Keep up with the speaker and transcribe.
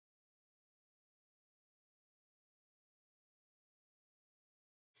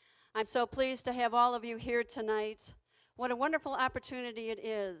I'm so pleased to have all of you here tonight. What a wonderful opportunity it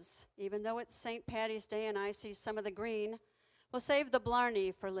is. Even though it's St. Patty's Day and I see some of the green, we'll save the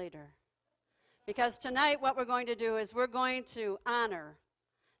blarney for later. Because tonight what we're going to do is we're going to honor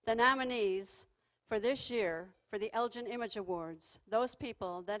the nominees for this year for the Elgin Image Awards, those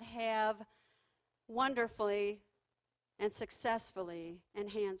people that have wonderfully and successfully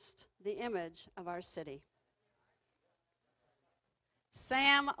enhanced the image of our city.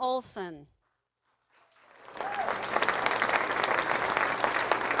 Sam Olson.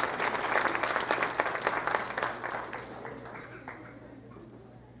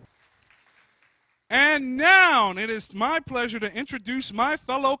 And now it is my pleasure to introduce my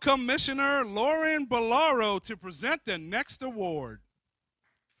fellow commissioner, Lauren Bellaro, to present the next award.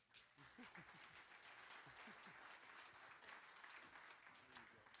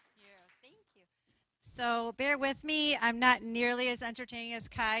 Thank you. So bear with me. I'm not nearly as entertaining as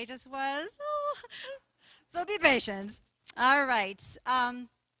Kai just was. So be patient. All right. And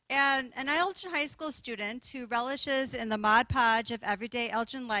an Elgin High School student who relishes in the Mod Podge of everyday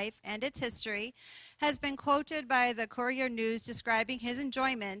Elgin life and its history has been quoted by the Courier News describing his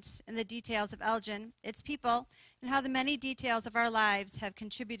enjoyment in the details of Elgin, its people, and how the many details of our lives have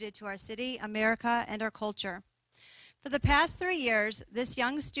contributed to our city, America, and our culture. For the past 3 years, this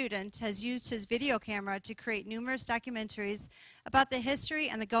young student has used his video camera to create numerous documentaries about the history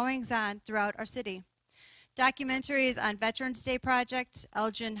and the goings-on throughout our city. Documentaries on Veterans Day Project,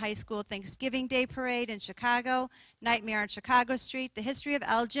 Elgin High School Thanksgiving Day Parade in Chicago, Nightmare on Chicago Street, the history of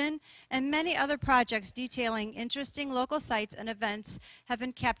Elgin, and many other projects detailing interesting local sites and events have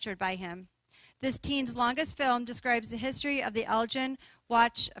been captured by him. This teen's longest film describes the history of the Elgin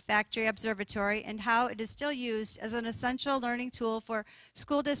Watch Factory Observatory and how it is still used as an essential learning tool for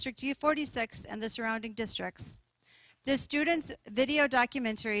School District U46 and the surrounding districts. This student's video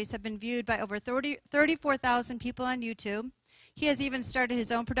documentaries have been viewed by over 34,000 people on YouTube. He has even started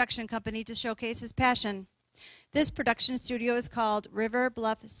his own production company to showcase his passion. This production studio is called River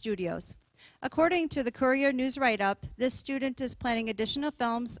Bluff Studios. According to the Courier News write-up, this student is planning additional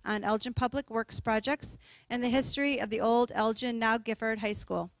films on Elgin Public Works projects and the history of the old Elgin, now Gifford High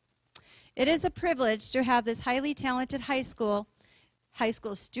School. It is a privilege to have this highly talented high school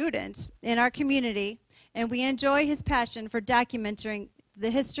student in our community, and we enjoy his passion for documenting the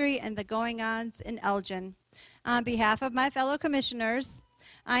history and the going-ons in Elgin. On behalf of my fellow commissioners,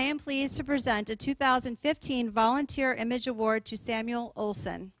 I am pleased to present a 2015 Volunteer Image Award to Samuel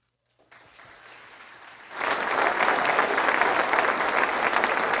Olson.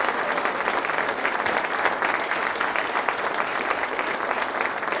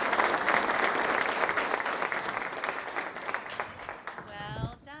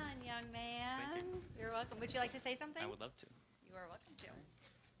 Well done, young man. You're welcome. Would you like to say something? I would love to. You are welcome to.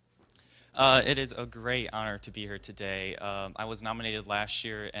 It is a great honor to be here today. I was nominated last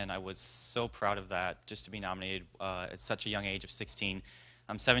year, and I was so proud of that, just to be nominated at such a young age of 16.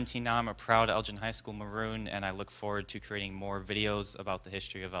 I'm 17 now. I'm a proud Elgin High School Maroon, and I look forward to creating more videos about the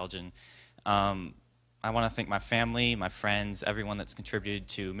history of Elgin. I want to thank my family, my friends, everyone that's contributed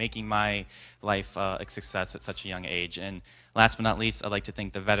to making my life a success at such a young age. And last but not least, I'd like to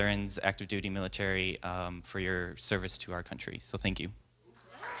thank the veterans, active duty military, for your service to our country. So thank you.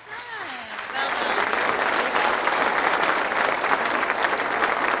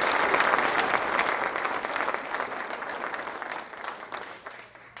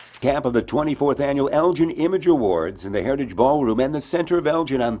 Cap of the 24th Annual Elgin Image Awards in the Heritage Ballroom and the Center of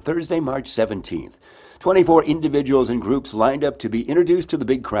Elgin on Thursday, March 17th. 24 individuals and groups lined up to be introduced to the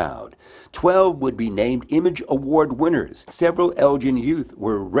big crowd. 12 would be named Image Award winners. Several Elgin youth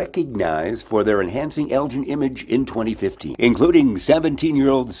were recognized for their enhancing Elgin image in 2015, including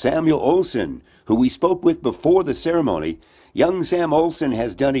 17-year-old Samuel Olson, who we spoke with before the ceremony. Young Sam Olson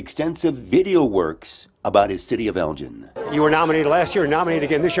has done extensive video works about his city of Elgin. You were nominated last year, nominated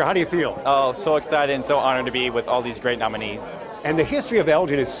again this year. How do you feel? Oh, so excited and so honored to be with all these great nominees. And the history of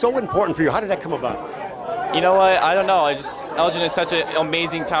Elgin is so important for you. How did that come about? You know what? I don't know. Elgin is such an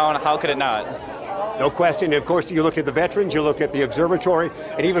amazing town. How could it not? No question. Of course, you looked at the veterans, you looked at the observatory,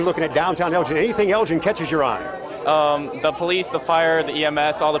 and even looking at downtown Elgin. Anything Elgin catches your eye? The police, the fire, the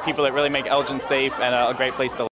EMS, all the people that really make Elgin safe and a great place to live.